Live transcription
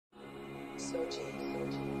Una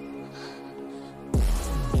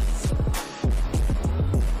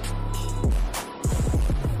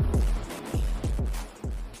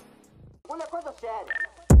cosa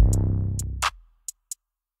séria.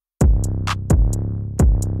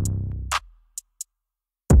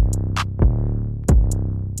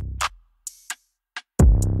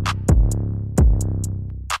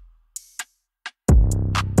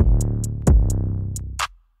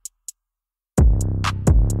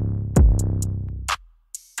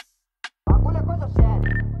 Bagulho é coisa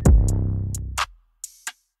séria.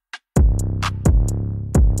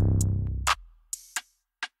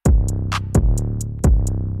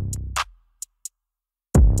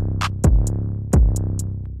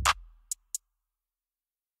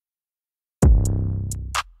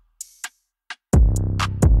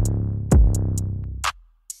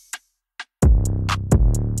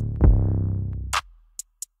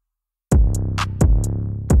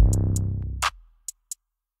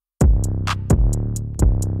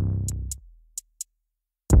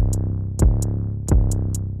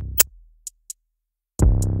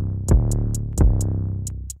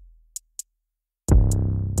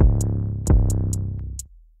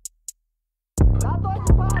 Dá dois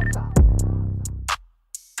de passa.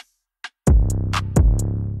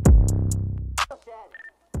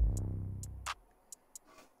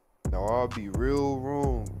 No, I'll be real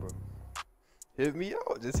wrong, bro. Hit me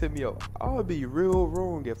out, just hit me out. I'll be real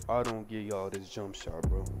wrong if I don't give y'all this jump shot,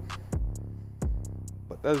 bro.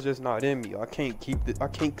 But that's just not in me. I can't keep this. I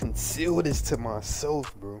can't conceal this to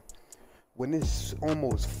myself, bro. When it's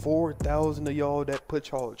almost 4,000 of y'all that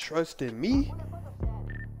put y'all trust in me,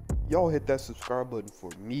 y'all hit that subscribe button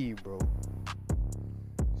for me, bro.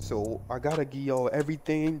 So I gotta give y'all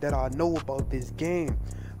everything that I know about this game.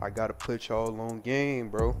 I gotta put y'all on game,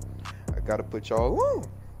 bro. I gotta put y'all on.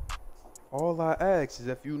 All I ask is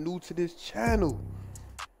if you new to this channel,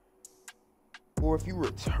 or if you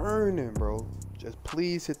returning, bro, just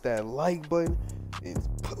please hit that like button and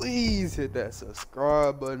please hit that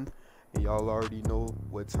subscribe button. And y'all already know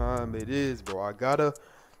what time it is, bro. I gotta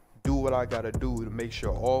do what I gotta do to make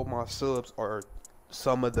sure all my subs are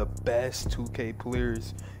some of the best 2K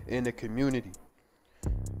players in the community.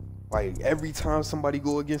 Like every time somebody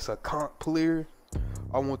go against a comp player,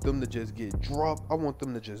 I want them to just get dropped. I want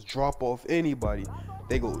them to just drop off anybody.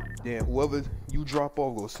 They go, damn, whoever you drop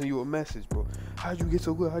off go send you a message, bro. How'd you get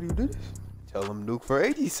so good? How do you do this? Tell them Nuke for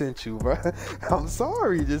 80 sent you, bro. I'm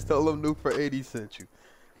sorry, just tell them Nuke for 80 sent you.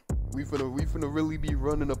 We finna really be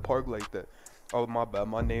running a park like that. Oh, my bad,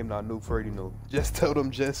 my name not Nuke for 80, no. Just tell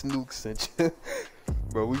them JustNuke sent you.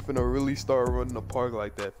 Bro, we finna really start running a park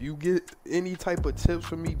like that. If you get any type of tips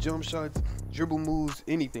from me, jump shots, dribble moves,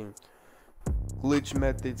 anything, glitch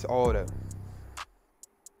methods, all that,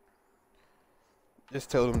 just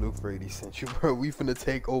tell them Nuke for 80 sent you, bro. We finna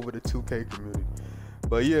take over the 2K community.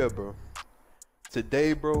 But yeah, bro,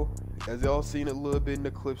 today, bro, as y'all seen a little bit in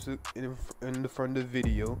the clips in the front of the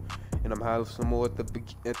video, and I'm having some more at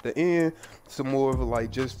the end, some more of like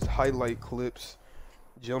just highlight clips,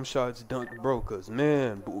 jump shots, dunk, bro. Cause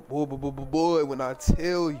man, boy, when I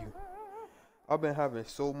tell you, I've been having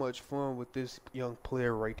so much fun with this young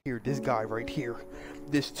player right here, this guy right here,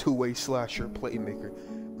 this two-way slasher playmaker.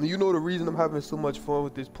 And you know the reason I'm having so much fun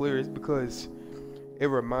with this player is because it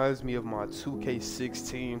reminds me of my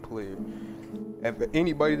 2K16 player. If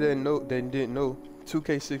anybody that didn't know,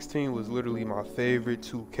 2K16 was literally my favorite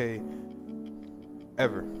 2K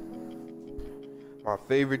ever. My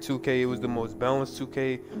favorite 2K. It was the most balanced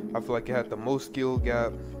 2K. I feel like it had the most skill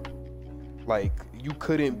gap. Like, you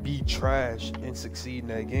couldn't be trash and succeed in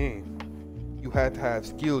that game. You had to have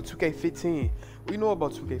skill. 2K15, we know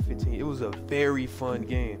about 2K15. It was a very fun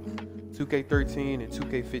game. 2K13 and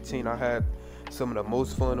 2K15, I had some of the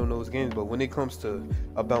most fun on those games. But when it comes to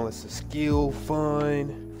a balance of skill,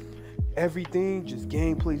 fun, everything, just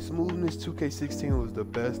gameplay smoothness, 2K16 was the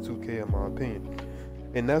best 2K in my opinion.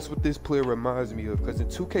 And that's what this player reminds me of, because in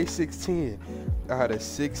 2K16 I had a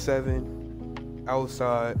 6'7"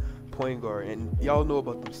 outside point guard, and y'all know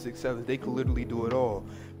about them 6'7s. They could literally do it all.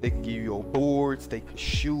 They could give you your boards, they could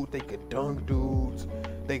shoot, they could dunk dudes,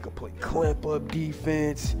 they could play clamp up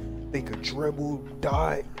defense, they could dribble,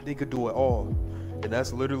 dive, they could do it all. And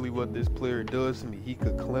that's literally what this player does to me. He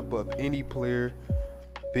could clamp up any player,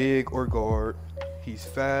 big or guard. He's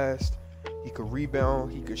fast, he could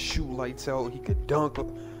rebound, he could shoot lights out, he could dunk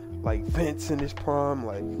like Vince in his prime,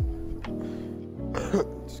 like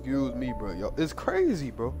excuse me, bro, y'all, it's crazy,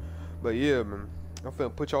 bro. But yeah, man, I'm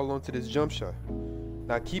finna put y'all onto this jump shot.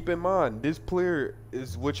 Now keep in mind, this player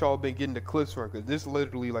is what y'all been getting the clips from, because this is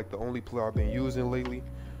literally like the only player I've been using lately.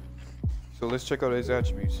 So let's check out his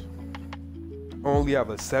attributes. I only have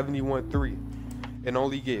a 71-3 and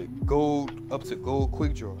only get gold up to gold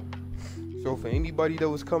quick draw. So for anybody that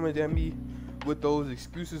was coming at me with those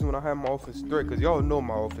excuses when I had my offensive threat, because y'all know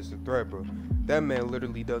my offensive threat, bro, that man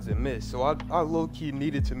literally doesn't miss. So I low-key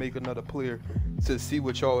needed to make another player to see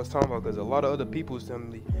what y'all was talking about, because a lot of other people was telling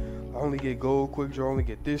me I only get gold quick draw, I only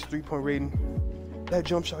get this 3-point rating. That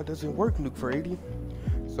jump shot doesn't work, Nuke for 80.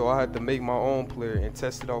 So I had to make my own player and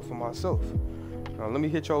test it out for myself. Now let me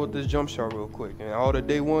hit y'all with this jump shot real quick. And all the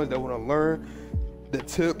day ones that want to learn the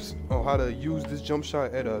tips on how to use this jump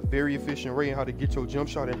shot at a very efficient rate and how to get your jump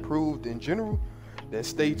shot improved in general, then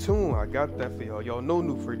stay tuned. I got that for y'all. Y'all know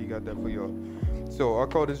Nuke Freddy got that for y'all. So I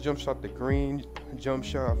call this jump shot the green jump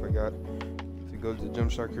shot. I forgot to go to the jump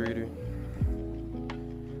shot creator.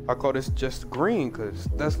 I call this just green because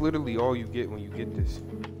that's literally all you get when you get this.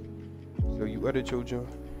 So you edit your jump.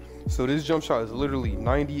 So this jump shot is literally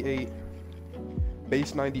 98,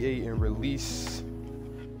 base 98 and release,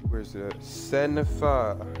 where's it at?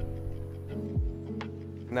 75.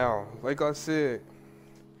 Now, like I said,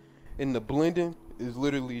 in the blending is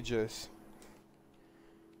literally just,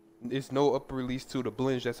 it's no upper release to the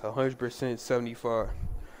blend, just 100% 75.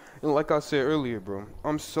 And like I said earlier, bro,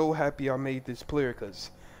 I'm so happy I made this player,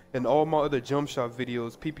 because in all my other jump shot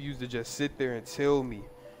videos, people used to just sit there and tell me,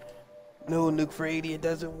 no, Nuke for 80, it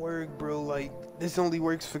doesn't work, bro. Like, this only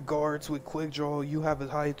works for guards with quick draw. You have a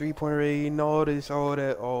high 3-point rating, all this, all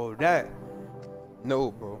that, all that.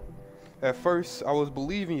 No, bro. At first, I was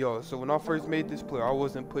believing y'all. So when I first made this player, I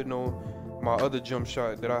wasn't putting on my other jump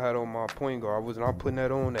shot that I had on my point guard. I was not putting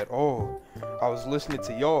that on at all. I was listening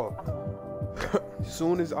to y'all. As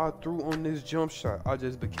soon as I threw on this jump shot, I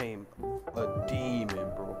just became a demon,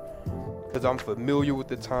 bro. Because I'm familiar with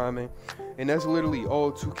the timing. And that's literally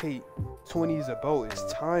all 2K20 is about, is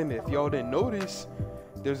timing. If y'all didn't notice,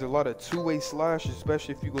 there's a lot of two-way slashers,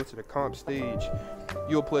 especially if you go to the comp stage.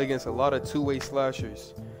 You'll play against a lot of two-way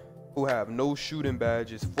slashers who have no shooting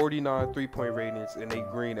badges, 49 3-point ratings, and they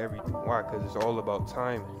green everything. Why? Because it's all about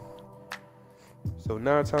timing. So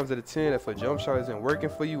 9 times out of 10, if a jump shot isn't working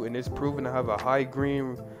for you and it's proven to have a high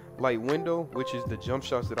green light window, which is the jump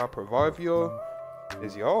shots that I provide for y'all,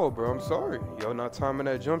 is y'all, bro. I'm sorry, y'all not timing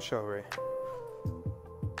that jump shot right.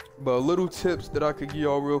 But little tips that I could give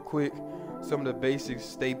y'all real quick, some of the basic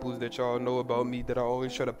staples that y'all know about me that I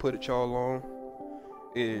always try to put at y'all on,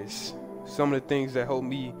 is some of the things that help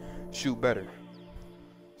me shoot better.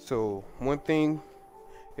 So one thing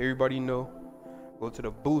everybody know, go to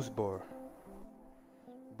the boost bar.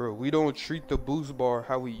 Bro, we don't treat the boost bar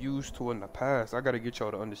how we used to in the past. I gotta get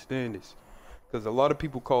y'all to understand this, because a lot of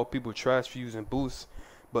people call people trash for using boosts,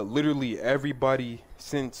 but literally everybody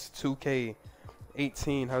since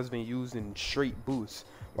 2K18 has been using straight boosts.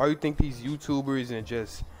 Why do you think these YouTubers and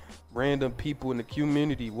just random people in the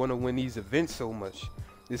community want to win these events so much?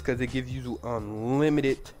 It's because it gives you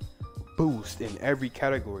unlimited boost in every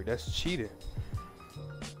category. That's cheating.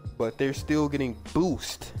 But they're still getting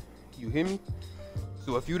boost. You hear me?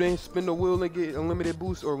 So if you didn't spin the wheel and get unlimited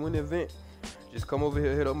boost or win the event, just come over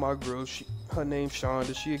here, hit up my girl. Her name's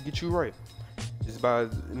Shonda. She'll get you right. Just buy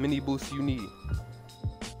as many boosts you need.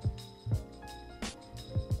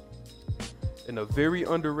 And a very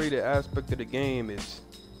underrated aspect of the game is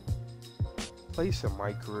placing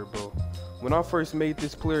my career, bro. When I first made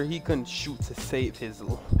this player, he couldn't shoot to save his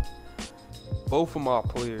life. Both of my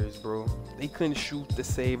players, bro, they couldn't shoot to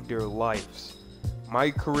save their lives. My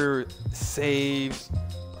career saves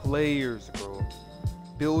players, bro.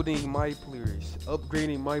 Building my players,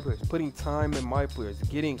 upgrading my players, putting time in my players,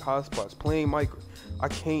 getting hotspots, playing my career. I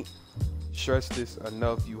can't stress this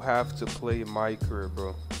enough. You have to play my career,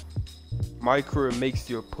 bro. My career makes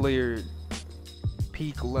your player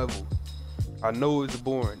peak level. I know it's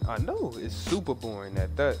boring. I know it's super boring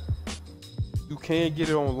at that. You can get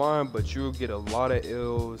it online, but you'll get a lot of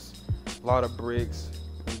L's, a lot of bricks,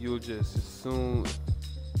 and you'll just assume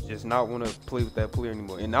just not want to play with that player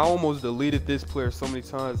anymore. And I almost deleted this player so many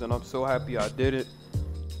times, and I'm so happy I did it.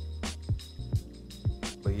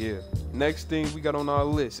 But yeah, next thing we got on our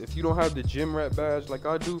list, if you don't have the gym rat badge like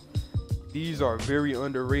I do, these are very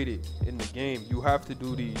underrated in the game. You have to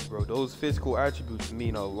do these, bro. Those physical attributes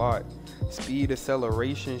mean a lot. Speed,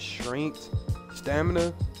 acceleration, strength,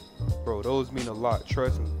 stamina, bro, those mean a lot,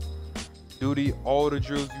 trust me. Do all the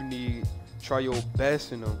drills you need. Try your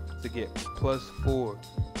best in them to get +4,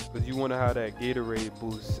 because you want to have that Gatorade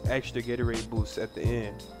boost, extra Gatorade boost at the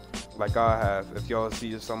end, like I have, if y'all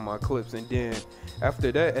see some of my clips. And then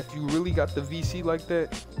after that, if you really got the VC like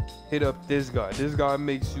that, hit up this guy. This guy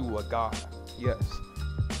makes you a god. Yes.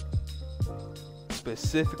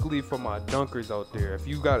 Specifically for my dunkers out there, if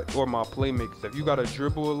you got, or my playmakers, if you got to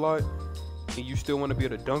dribble a lot, and you still want to be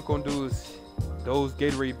able to dunk on dudes, those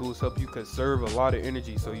Gatorade boosts help you conserve a lot of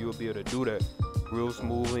energy, so you'll be able to do that real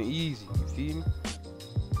smooth and easy. You feel me?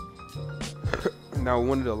 Now,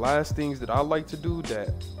 one of the last things that I like to do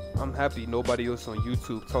that I'm happy nobody else on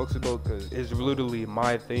YouTube talks about, because it's literally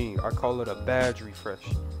my thing. I call it a badge refresh.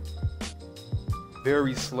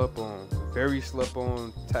 Very slept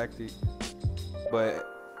on tactic.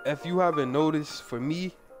 But if you haven't noticed, for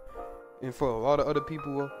me and for a lot of other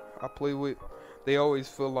people I play with, they always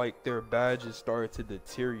feel like their badges start to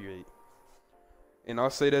deteriorate. And I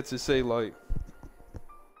say that to say like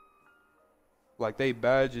they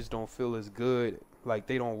badges don't feel as good, like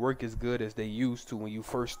they don't work as good as they used to when you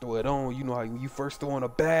first throw it on. You know how when you first throw on a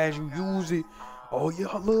badge, you use it, oh yeah,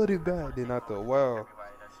 I love it badge. Then after a while,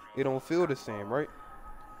 it don't feel the same, right?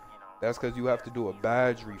 That's because you have to do a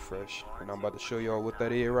badge refresh, and I'm about to show y'all what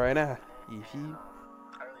that is right now. You see?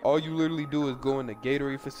 All you literally do is go in the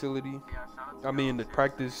Gatorade facility, the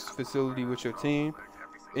practice facility with your team,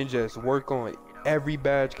 and just work on every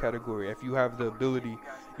badge category. If you have the ability,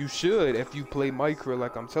 you should, if you play micro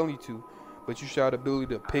like I'm telling you to, but you should have the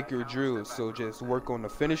ability to pick your drills. So just work on the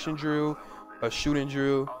finishing drill, a shooting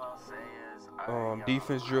drill,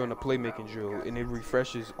 defense drill, and a playmaking drill, and it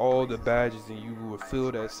refreshes all the badges, and you will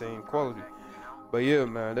feel that same quality. But yeah,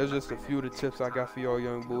 man, that's just a few of the tips I got for y'all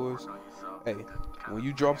young boys. Hey, when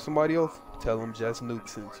you drop somebody off, tell them JustNuke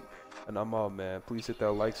sent you. And I'm out, man. Please hit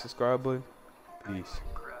that like, subscribe button. Peace.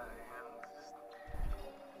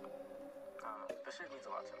 This shit means a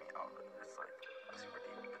lot to me. It's like, it's super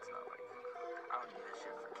deep. It's not like, I don't do this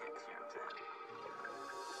shit for kicks, you know what I'm saying?